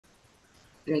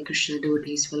Hare Krishna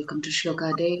devotees, welcome to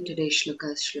Shloka Day. Today's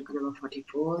Shloka is Shloka number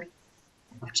 44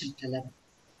 of chapter 11.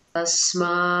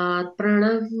 Tasmat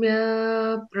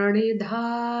pranamya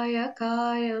pranidhaya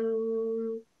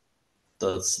kayam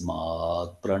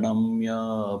Tasmat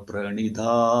pranamya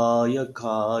pranidhaya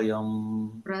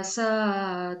kayam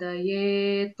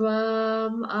prasadaye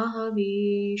tvam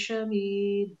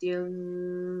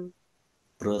ahamishamidhyam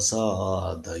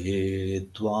prasadaye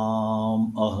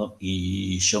tvam aha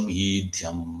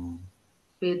ishamidhyam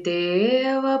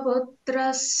piteva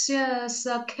putrasya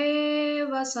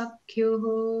sakheva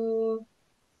sakyuho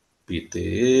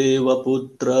piteva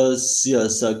putrasya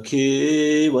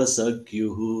sakheva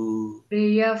sakyuhu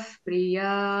priyah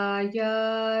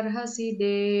priyayarhasi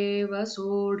deva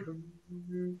sodhum.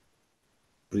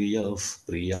 priyaf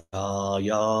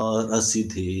priyayar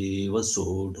asidheva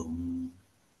sodhum.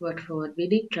 Word for word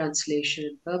meaning, translation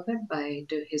and purport by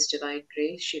His Divine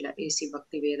Grace, Srila A.C.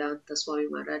 Bhaktivedanta Swami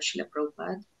Maharaj, Srila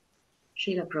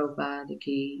Prabhupada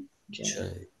ki jai.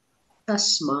 Jai.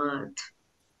 Tasmat,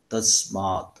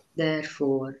 Tasmat,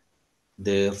 therefore,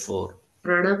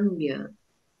 pranamya,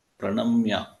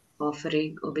 pranamya,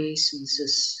 offering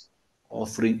obeisances,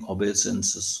 offering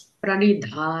obeisances,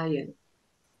 pranidhaya,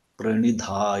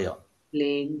 pranidhaya,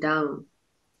 laying down,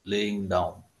 laying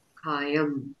down,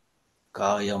 kayam,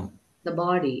 kayam, the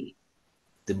body,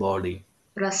 the body,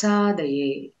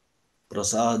 prasadaye,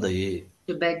 prasadaye,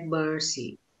 to beg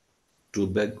mercy, to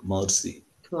beg mercy,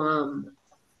 tvam,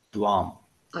 tvam,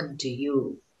 unto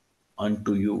you,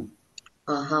 unto you,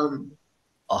 aham,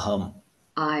 aham,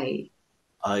 I,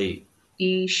 I,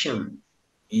 isham,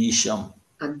 isham,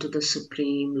 unto the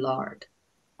Supreme Lord,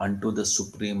 unto the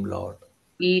Supreme Lord,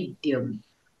 idyam,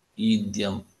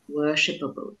 idyam,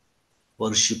 worshipable,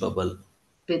 worshipable,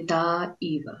 pita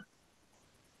eva,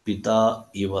 pita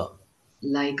eva,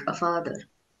 like a father,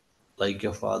 like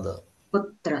a father,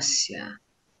 putrasya,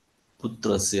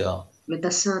 putrasya, with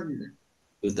a son,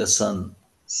 with a son,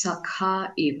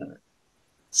 sakha eva,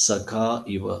 sakha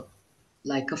eva,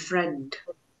 like a friend,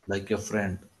 like a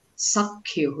friend,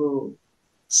 sakyuhu,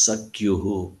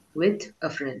 sakyuhu, with a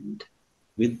friend,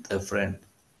 with a friend,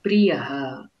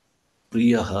 priyaha,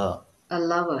 priyaha, a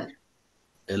lover,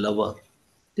 a lover,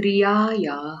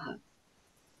 priyayaha,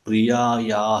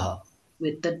 priyayaha,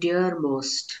 with the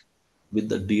dearmost, with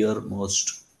the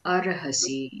dearmost,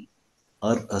 arhasi,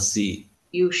 arhasi,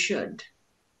 you should,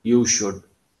 you should,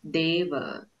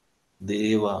 deva,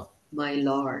 deva, my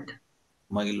lord,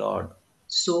 my Lord,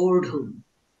 sodhum,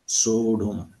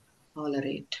 sodhum,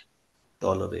 tolerate.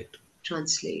 tolerate.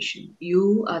 Translation: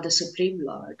 You are the Supreme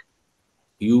Lord,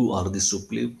 You are the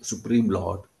Supreme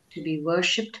Lord, to be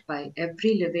worshipped by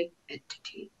every living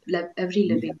entity, every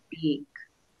living being.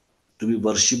 to be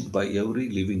worshipped by every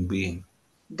living being.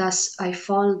 Thus I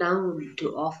fall down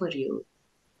to offer you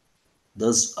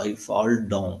Thus I fall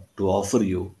down to offer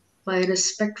you my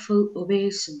respectful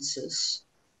obeisances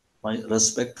my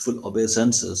respectful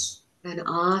obeisances and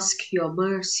ask your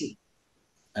mercy,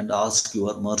 and ask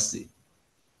your mercy.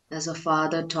 as a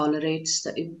father tolerates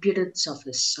the impudence of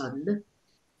his son,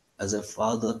 As a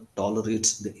father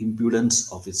tolerates the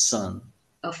impudence of his son,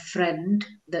 a friend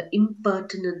the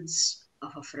impertinence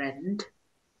of a friend,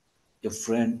 a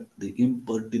friend the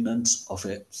impertinence of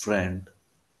a friend,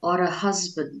 or a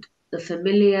husband the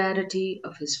familiarity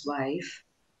of his wife,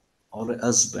 or a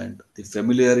husband the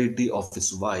familiarity of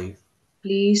his wife,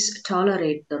 please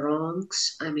tolerate the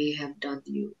wrongs I may have done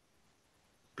you.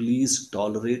 please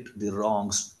tolerate the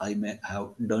wrongs I may have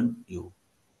done you.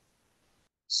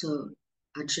 So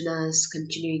Arjuna is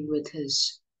continuing with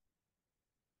his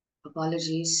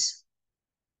apologies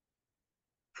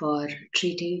for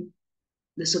treating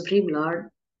the Supreme Lord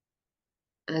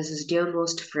as his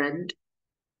dearmost friend,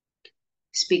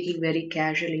 speaking very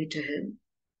casually to him.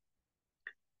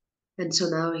 And so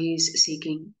now he's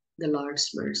seeking the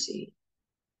Lord's mercy.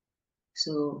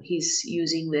 So he's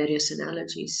using various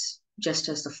analogies, just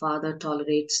as the father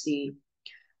tolerates the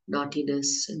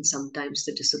naughtiness and sometimes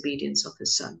the disobedience of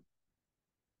his son,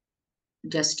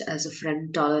 just as a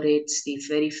friend tolerates the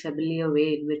very familiar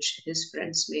way in which his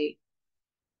friends may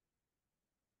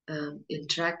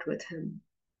interact with him,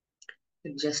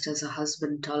 and just as a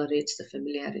husband tolerates the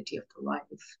familiarity of the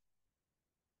wife.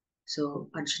 So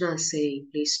Arjuna is saying,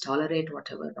 please tolerate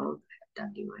whatever wrong I have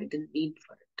done you. I didn't mean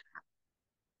for it.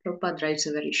 Prabhupada writes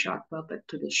a very short purport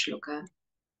to this shloka.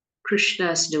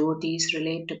 Krishna's devotees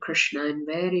relate to Krishna in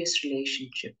various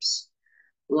relationships.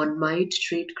 One might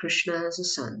treat Krishna as a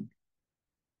son,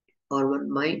 or one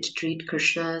might treat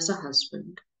Krishna as a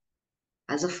husband,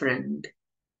 as a friend,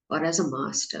 or as a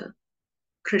master.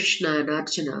 Krishna and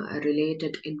Arjuna are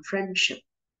related in friendship,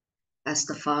 as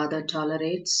the father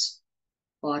tolerates,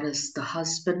 or as the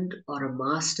husband or a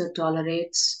master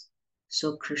tolerates,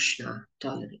 so Krishna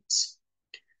tolerates.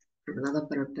 From another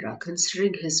parampara,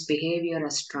 considering his behavior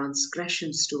as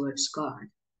transgressions towards God,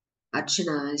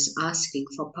 Arjuna is asking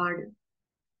for pardon.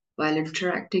 While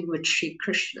interacting with Sri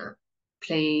Krishna,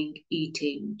 playing,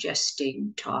 eating,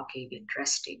 jesting, talking, and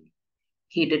resting,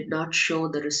 he did not show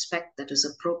the respect that is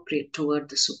appropriate toward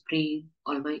the Supreme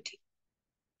Almighty.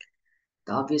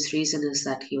 The obvious reason is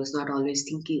that he was not always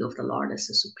thinking of the Lord as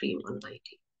the Supreme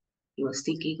Almighty. He was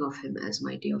thinking of him as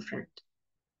my dear friend.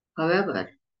 However,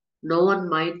 no one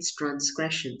minds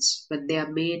transgressions when they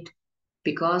are made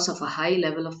because of a high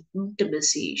level of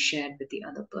intimacy shared with the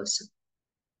other person.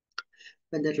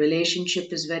 When the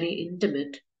relationship is very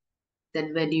intimate,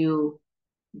 then when you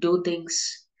do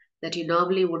things that you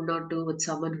normally would not do with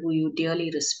someone who you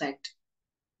dearly respect,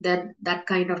 then that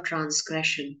kind of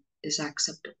transgression is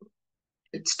acceptable.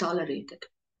 It's tolerated.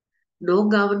 No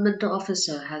government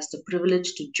officer has the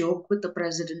privilege to joke with the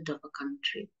president of a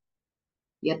country.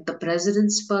 Yet the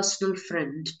president's personal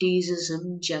friend teases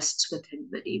him, jests with him,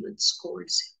 and even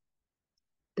scolds him.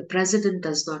 The president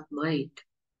does not mind.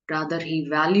 Rather, he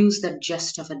values that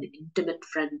jest of an intimate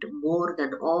friend more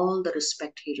than all the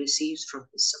respect he receives from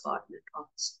his subordinate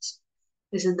officers.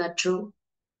 Isn't that true?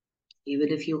 Even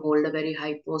if you hold a very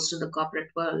high post in the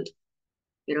corporate world,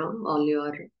 all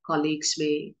your colleagues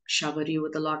may shower you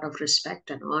with a lot of respect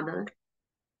and honor.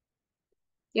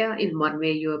 Yeah, in one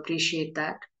way you appreciate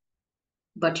that,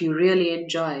 but you really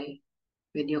enjoy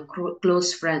when your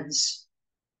close friends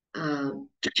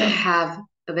have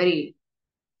a very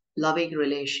loving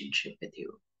relationship with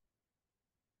you.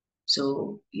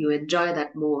 So you enjoy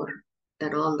that more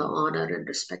than all the honor and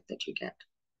respect that you get.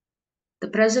 The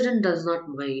president does not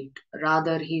mind,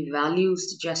 rather, he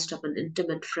values the jest of an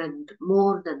intimate friend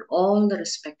more than all the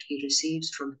respect he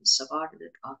receives from his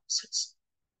subordinate officers.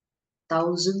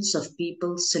 Thousands of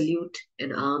people salute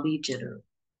an army general,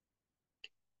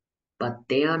 but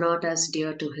they are not as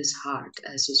dear to his heart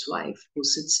as his wife, who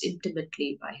sits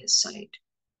intimately by his side.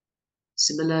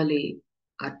 Similarly,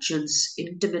 Arjun's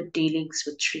intimate dealings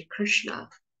with Sri Krishna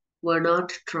were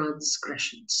not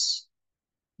transgressions.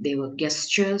 They were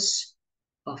gestures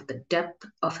of the depth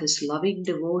of his loving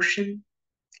devotion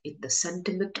in the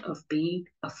sentiment of being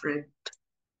a friend.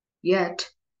 Yet,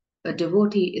 a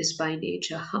devotee is by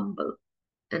nature humble,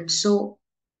 and so,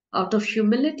 out of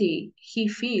humility, he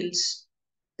feels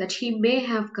that he may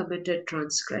have committed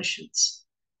transgressions,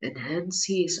 and hence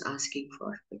he is asking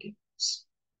for forgiveness.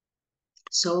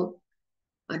 So,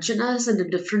 Arjuna is in a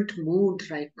different mood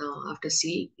right now after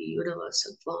seeing the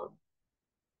universal form.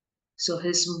 So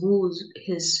his mood,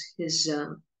 his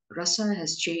rasa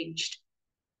has changed,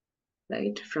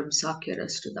 right, from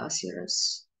Sakyaras to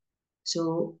Dasyaras.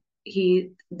 So he,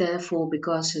 therefore,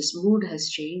 because his mood has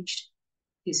changed,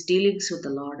 his dealings with the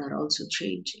Lord are also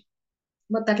changing.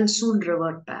 But that will soon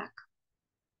revert back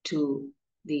to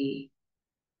the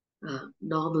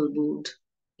normal mood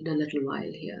in a little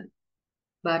while here.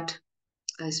 But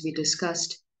as we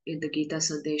discussed in the Gita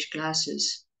Sandesh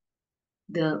classes,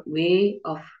 the way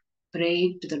of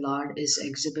praying to the Lord is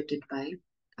exhibited by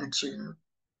Arjuna.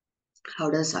 How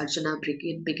does Arjuna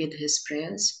begin his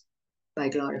prayers? By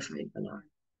glorifying the Lord,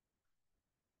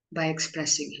 by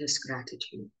expressing his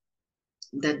gratitude,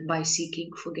 then by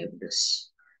seeking forgiveness.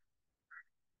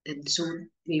 And soon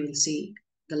we will see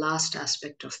the last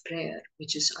aspect of prayer,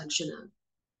 which is Arjuna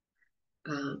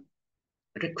uh,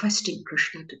 requesting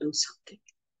Krishna to do something.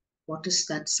 What is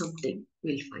that something?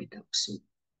 We'll find out soon.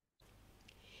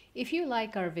 If you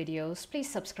like our videos, please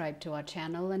subscribe to our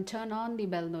channel and turn on the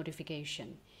bell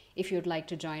notification. If you'd like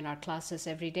to join our classes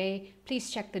every day,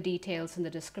 please check the details in the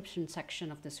description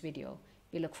section of this video.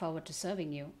 We look forward to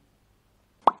serving you.